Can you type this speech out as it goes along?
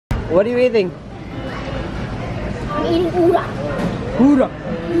What are you eating? I'm eating ura. Ura.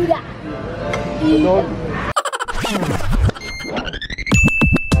 Ura. Udon.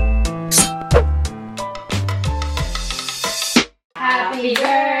 Happy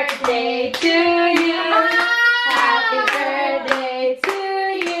birthday to you. Happy birthday to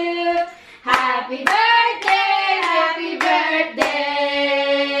you. Happy birthday, happy birthday.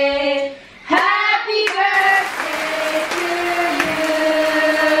 Happy birthday to you.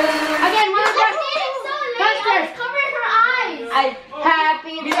 Again, one more. It's covering her eyes.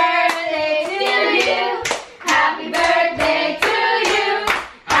 Happy birthday to you. Happy birthday to you.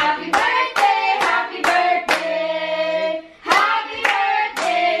 Happy birthday, happy birthday. Happy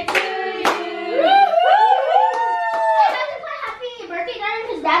birthday to you. I had to put happy birthday down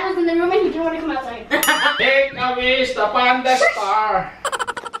because Dad was in the room and he didn't want to come outside. Take a wish upon the star.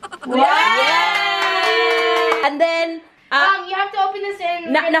 Yeah! And then, You have to open this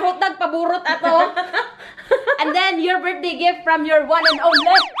in. nahutag paburot ato. And then, your birthday gift from your one and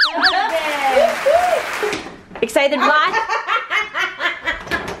only. Excited ba?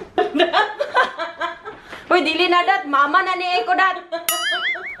 Uy, dili na dat. Mama na ni Eko dat.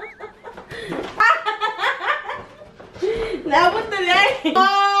 Naabot na lang.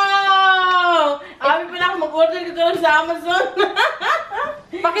 Oh! Abi pala ako mag-order dito sa Amazon.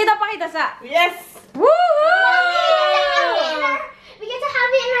 Pakita sa. Yes! Woohoo! We get to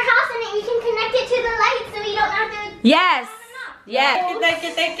have it in our house and we can connect it to the light so we don't have to. Yes. Yes.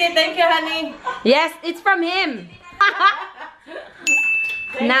 Thank you, honey. Yes, it's from him.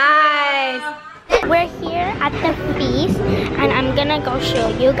 Nice. We're here at the feast and I'm gonna go show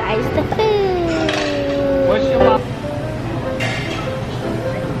you guys the food. What's your mom?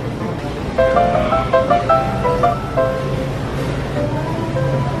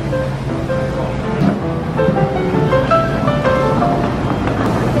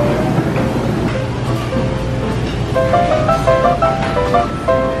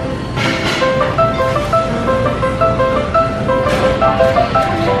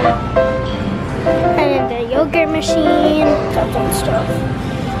 And the yogurt machine, tons of stuff.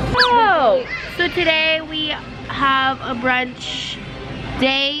 Oh, so today we have a brunch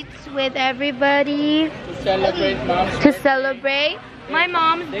date with everybody To celebrate mom's to celebrate my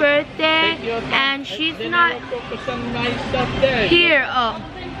mom's birthday, Take your time. and she's Then not you focus on my stuff there. here. Oh,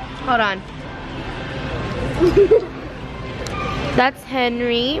 hold on. That's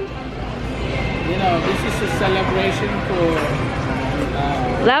Henry. You know, this is a celebration for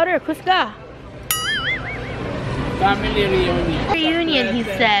Louder, Kuska. family reunion. Reunion, he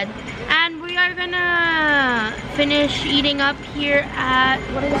said. And we are gonna finish eating up here at,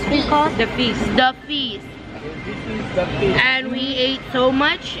 what is this called? The feast. The Feast. This is the feast. And we ate so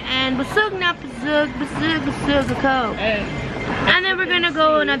much, and busug na busug ako. And then we're gonna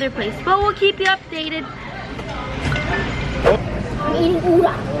go another place, but we'll keep you updated. I'm eating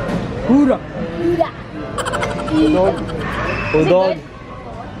ura. Ura. Ura. Udon. Udon.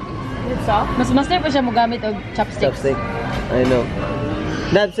 Mas master pa siya mo gamit og chopsticks. Chopstick. I know.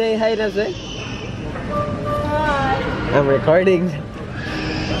 Dad, say hi, Dad, say. Hi. I'm recording.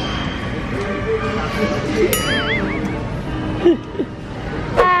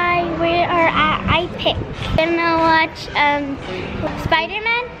 Hi, we are at iPic. Gonna watch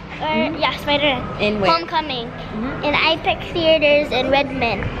Spider-Man? Or yeah, Spider-Man. In where? Homecoming. In iPic theaters in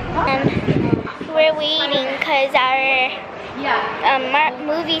Redmond. And we're waiting because our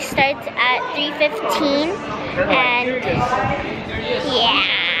movie starts at 3:15. And yeah.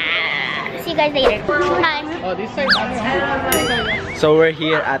 See you guys later. Bye. Oh, this side. So we're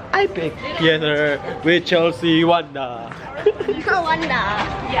here at iPic Theater with Chelsea Wanda. No wonder.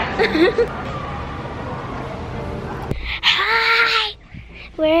 Hi!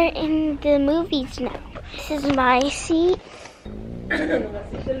 We're in the movies now. This is my seat.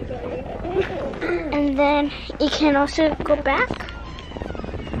 And then you can also go back.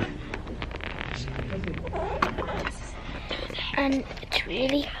 And it's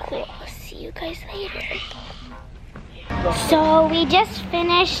really cool. See you guys later. So we just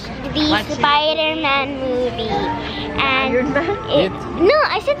finished the Spider-Man movie, and no,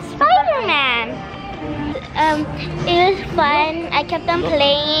 I said Spider-Man. It was fun. I kept on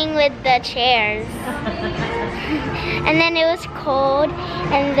playing with the chairs, and then it was cold,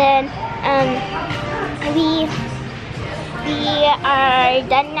 and then we are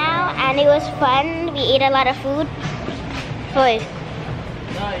done now, and it was fun. We ate a lot of food. Boy.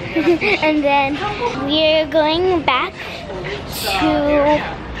 And then we're going back to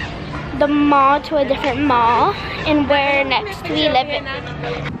the mall, to a different mall, and where next we live in.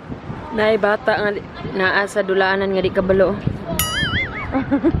 Nay bata nga naa sa dulaanan nga di kabalo.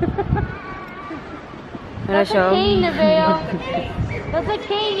 That's a cane, Nevaeh. That's a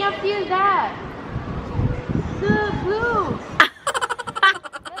cane. You have to use that. Blue.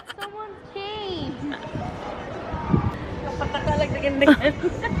 That's someone's cane.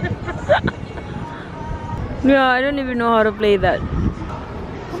 Yeah, I don't even know how to play that.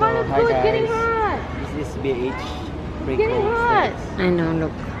 Come on, let's go. It's getting hot. This is BH. It's getting hot. I know,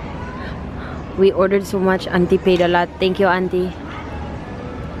 look. We ordered so much. Auntie paid a lot. Thank you, Auntie.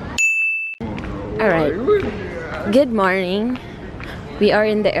 Alright. Good morning. We are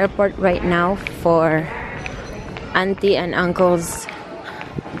in the airport right now for Auntie and Uncle's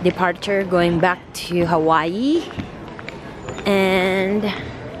departure going back to Hawaii. And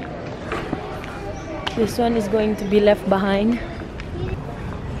this one is going to be left behind.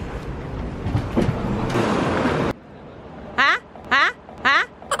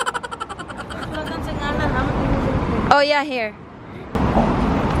 Oh yeah, here.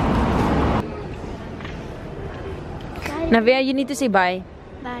 Nevaeh, you need to say bye.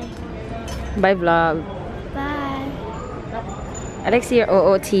 Bye. Bye, vlog. Bye. Alex, your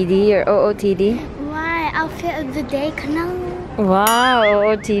OOTD, your OOTD. Why? Outfit of the day, Kanal. Wow,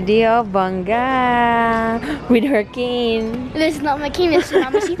 OOTD, oh, bangga. With her cane. This is not my cane, it's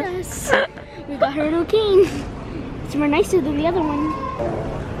Mamacita's. We got her no cane. It's more nicer than the other one.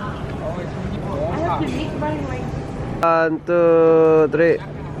 1, 2, 3.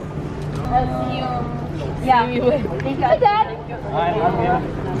 Yeah. Thank you, Dad.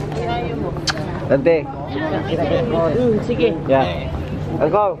 Ante. Sige. Yeah.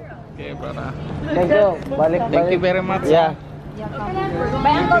 Uncle. Okay, brother. Thank you. Balik. Thank you very much. Yeah. Thank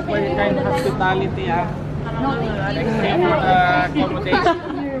you for your kind hospitality. Thank you for the accommodation.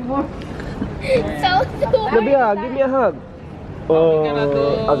 So sweet. Nevaeh, give me a hug. Oh.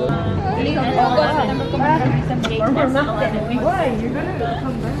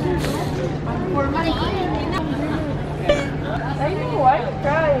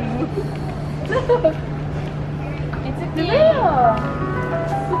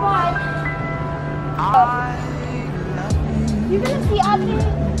 You're gonna see after.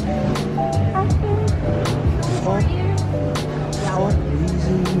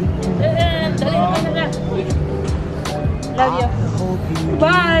 Love you.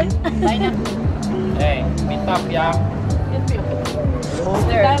 Bye. Hey, meet up, yeah.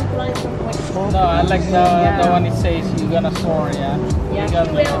 No, I like the one it says you're gonna soar, yeah. Yeah, you gotta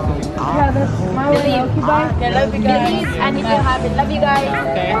she will. Love you guys. And if you have it, love you guys.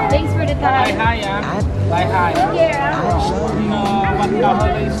 Okay. Thanks for the Bye time. hi, yeah. Bye hi. You know what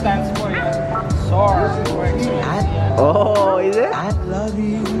capital stands for, yeah? Soar. Yeah. Oh, is it?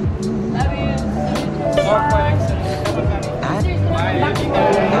 Soar for excellence. Bye, love you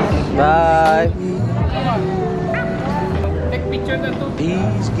guys. Bye. Take picture na to.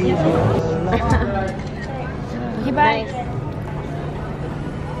 Bye.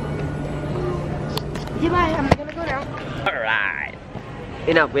 Bye. I'm gonna go now. Alright.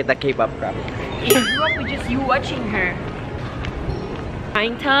 Enough with the K-pop crap. You grew up with just you watching her.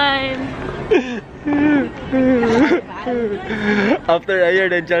 Fine time. After a year,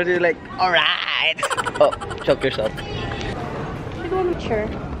 then Chelsea is like, alright. Oh, choke yourself. Sure.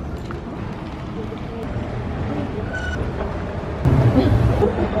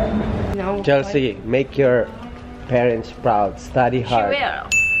 No. Chelsea, make your parents proud. Study hard. She will.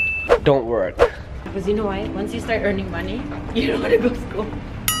 Don't work. Because you know why? Once you start earning money, you don't want to go to school.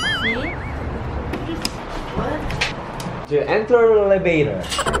 See? To enter elevator.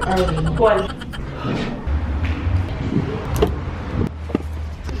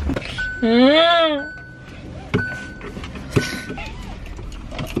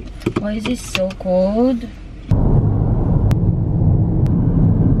 Why is this so cold?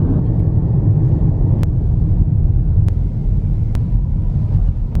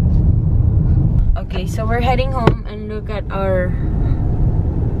 Okay, so we're heading home and look at our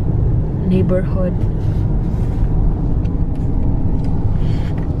neighborhood.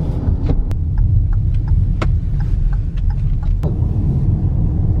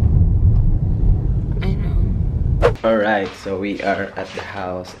 Alright, so we are at the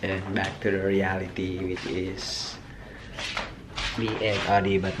house and back to the reality, which is me and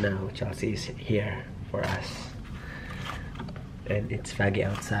Ode, but now Chelsea is here for us. And it's foggy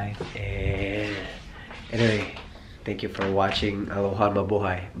outside. And anyway, thank you for watching. Aloha,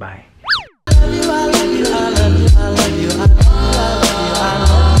 mabuhay. Bye.